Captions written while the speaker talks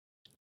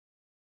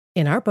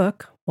In our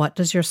book, What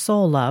Does Your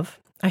Soul Love?,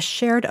 I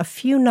shared a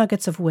few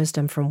nuggets of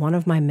wisdom from one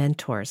of my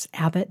mentors,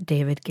 Abbot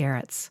David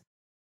Garretts.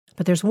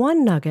 But there's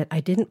one nugget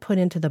I didn't put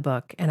into the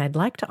book, and I'd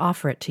like to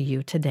offer it to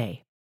you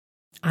today.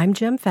 I'm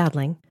Jem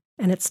Fadling,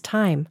 and it's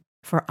time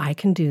for I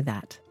Can Do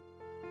That.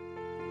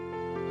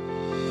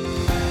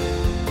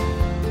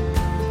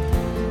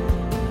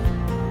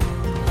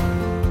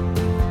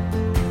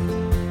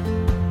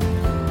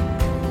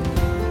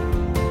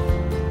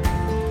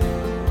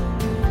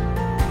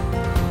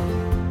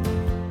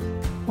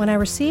 When I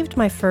received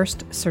my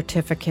first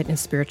certificate in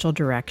spiritual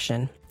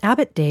direction,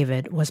 Abbot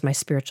David was my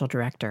spiritual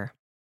director.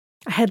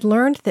 I had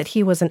learned that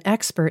he was an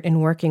expert in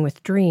working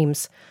with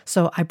dreams,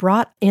 so I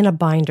brought in a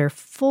binder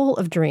full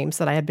of dreams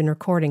that I had been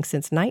recording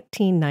since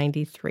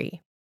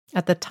 1993.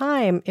 At the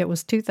time, it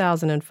was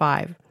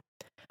 2005.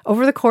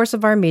 Over the course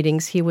of our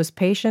meetings, he was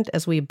patient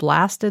as we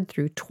blasted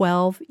through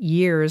 12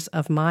 years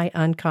of my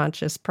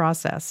unconscious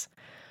process.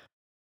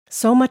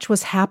 So much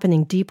was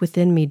happening deep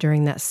within me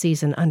during that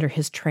season under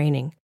his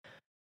training.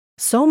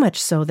 So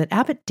much so that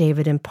Abbot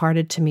David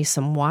imparted to me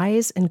some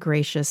wise and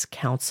gracious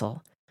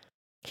counsel.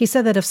 He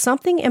said that if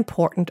something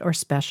important or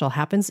special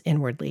happens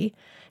inwardly,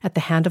 at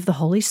the hand of the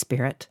Holy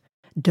Spirit,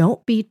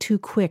 don't be too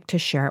quick to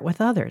share it with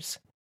others.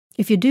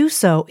 If you do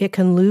so, it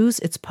can lose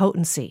its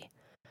potency.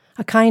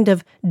 A kind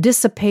of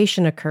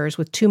dissipation occurs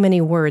with too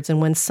many words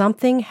and when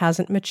something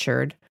hasn't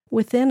matured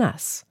within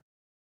us.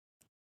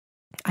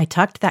 I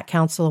tucked that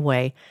counsel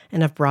away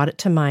and have brought it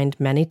to mind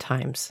many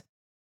times.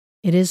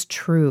 It is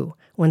true.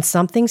 When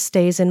something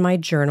stays in my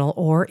journal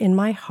or in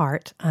my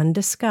heart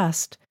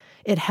undiscussed,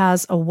 it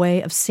has a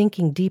way of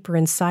sinking deeper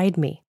inside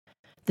me.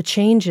 The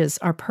changes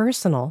are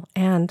personal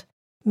and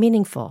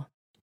meaningful.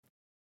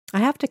 I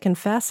have to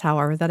confess,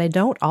 however, that I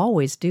don't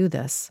always do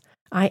this.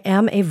 I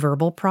am a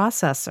verbal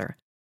processor,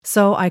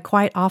 so I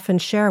quite often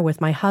share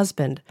with my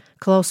husband,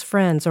 close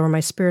friends, or my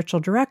spiritual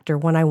director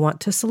when I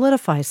want to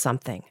solidify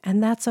something,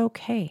 and that's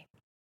okay.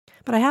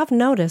 But I have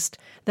noticed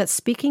that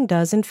speaking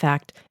does, in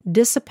fact,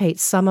 dissipate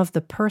some of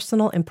the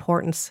personal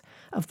importance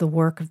of the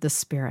work of the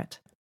Spirit.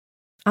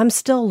 I'm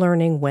still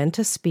learning when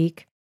to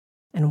speak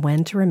and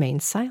when to remain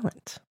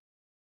silent.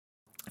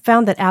 I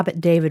found that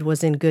Abbot David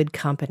was in good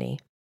company.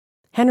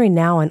 Henry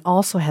Nouwen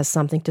also has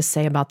something to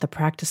say about the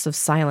practice of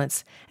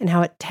silence and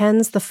how it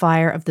tends the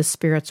fire of the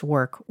Spirit's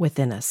work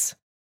within us.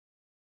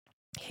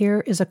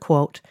 Here is a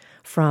quote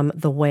from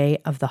The Way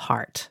of the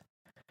Heart.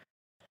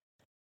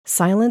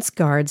 Silence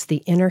guards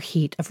the inner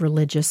heat of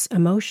religious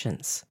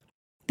emotions.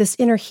 This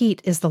inner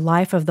heat is the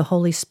life of the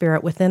Holy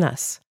Spirit within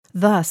us.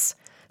 Thus,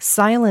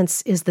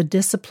 silence is the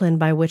discipline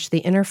by which the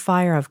inner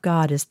fire of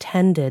God is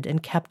tended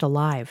and kept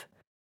alive.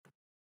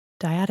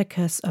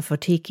 Diadochus of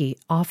Photiki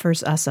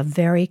offers us a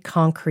very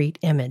concrete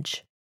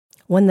image.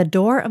 When the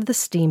door of the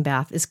steam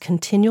bath is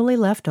continually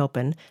left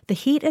open, the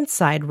heat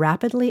inside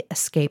rapidly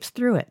escapes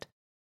through it.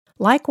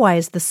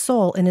 Likewise, the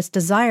soul, in its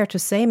desire to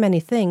say many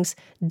things,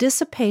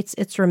 dissipates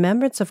its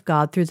remembrance of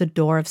God through the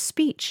door of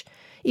speech,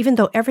 even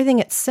though everything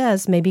it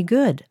says may be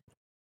good.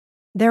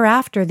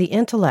 Thereafter, the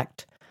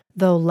intellect,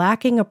 though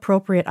lacking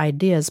appropriate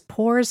ideas,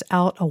 pours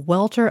out a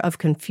welter of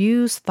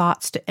confused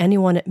thoughts to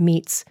anyone it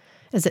meets,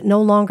 as it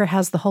no longer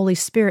has the Holy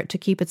Spirit to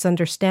keep its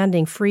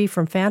understanding free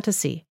from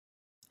fantasy.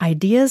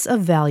 Ideas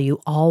of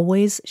value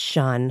always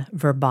shun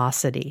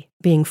verbosity,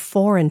 being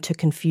foreign to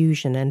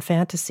confusion and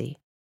fantasy.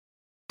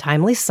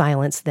 Timely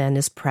silence, then,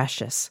 is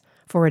precious,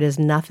 for it is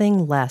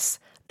nothing less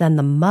than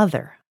the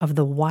mother of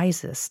the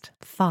wisest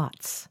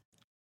thoughts.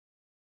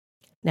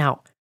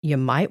 Now, you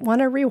might want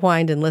to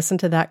rewind and listen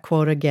to that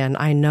quote again.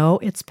 I know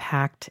it's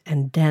packed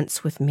and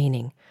dense with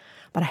meaning,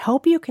 but I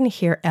hope you can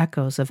hear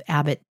echoes of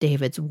Abbot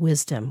David's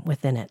wisdom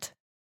within it.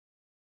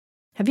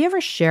 Have you ever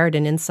shared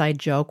an inside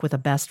joke with a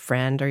best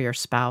friend or your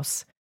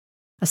spouse?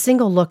 A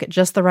single look at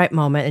just the right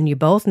moment, and you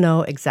both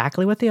know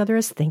exactly what the other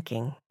is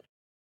thinking.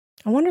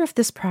 I wonder if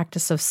this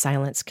practice of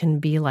silence can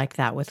be like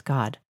that with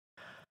God.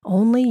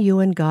 Only you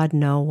and God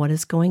know what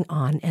is going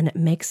on, and it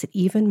makes it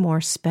even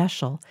more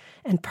special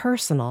and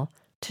personal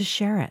to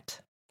share it.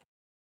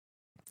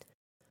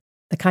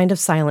 The kind of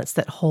silence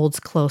that holds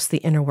close the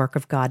inner work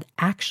of God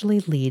actually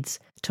leads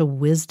to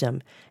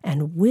wisdom,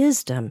 and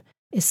wisdom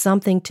is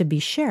something to be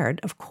shared,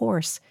 of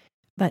course,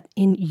 but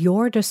in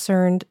your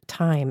discerned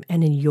time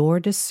and in your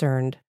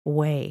discerned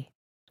way.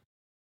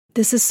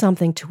 This is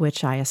something to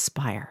which I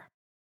aspire.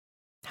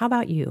 How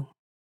about you?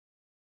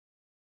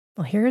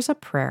 Well, here's a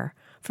prayer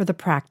for the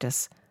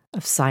practice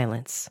of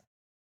silence.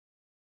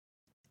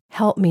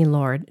 Help me,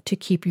 Lord, to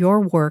keep your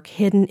work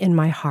hidden in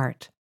my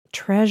heart,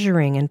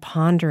 treasuring and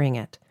pondering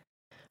it.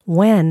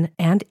 When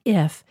and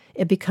if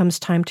it becomes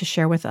time to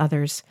share with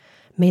others,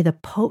 may the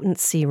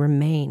potency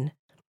remain.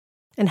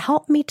 And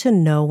help me to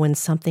know when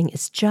something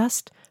is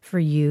just for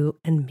you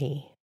and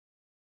me.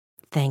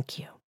 Thank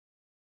you.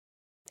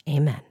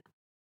 Amen.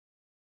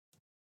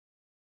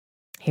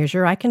 Here's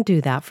your I Can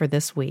Do That for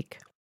this week.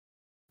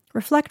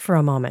 Reflect for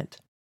a moment.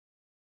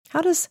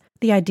 How does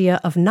the idea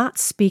of not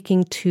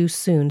speaking too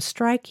soon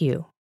strike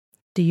you?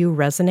 Do you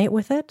resonate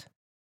with it?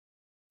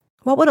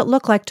 What would it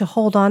look like to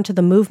hold on to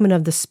the movement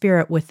of the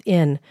Spirit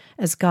within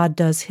as God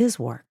does His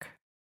work?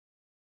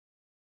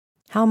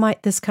 How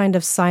might this kind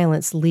of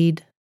silence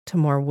lead to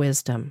more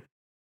wisdom?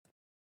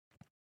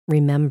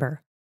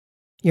 Remember,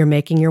 you're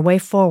making your way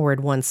forward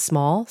one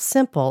small,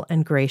 simple,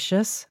 and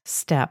gracious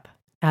step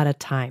at a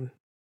time.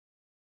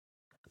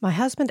 My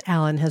husband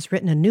Alan has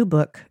written a new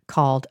book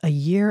called A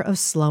Year of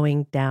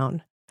Slowing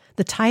Down.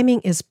 The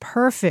timing is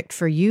perfect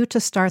for you to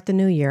start the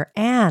new year,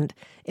 and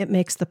it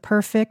makes the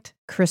perfect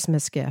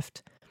Christmas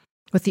gift.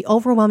 With the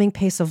overwhelming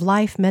pace of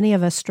life, many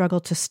of us struggle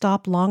to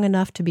stop long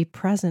enough to be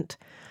present.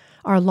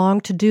 Our long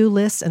to-do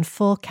lists and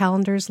full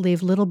calendars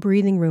leave little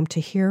breathing room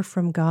to hear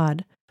from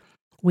God.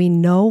 We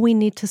know we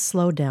need to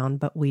slow down,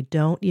 but we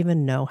don't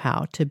even know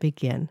how to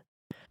begin.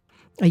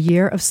 A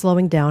Year of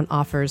Slowing Down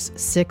offers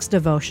 6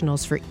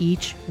 devotionals for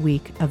each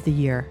week of the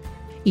year.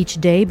 Each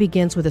day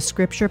begins with a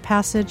scripture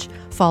passage,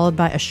 followed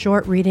by a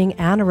short reading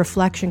and a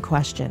reflection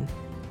question.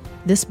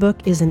 This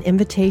book is an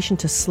invitation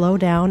to slow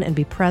down and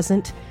be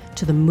present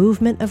to the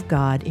movement of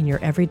God in your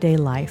everyday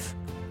life.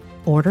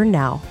 Order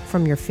now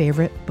from your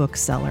favorite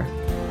bookseller.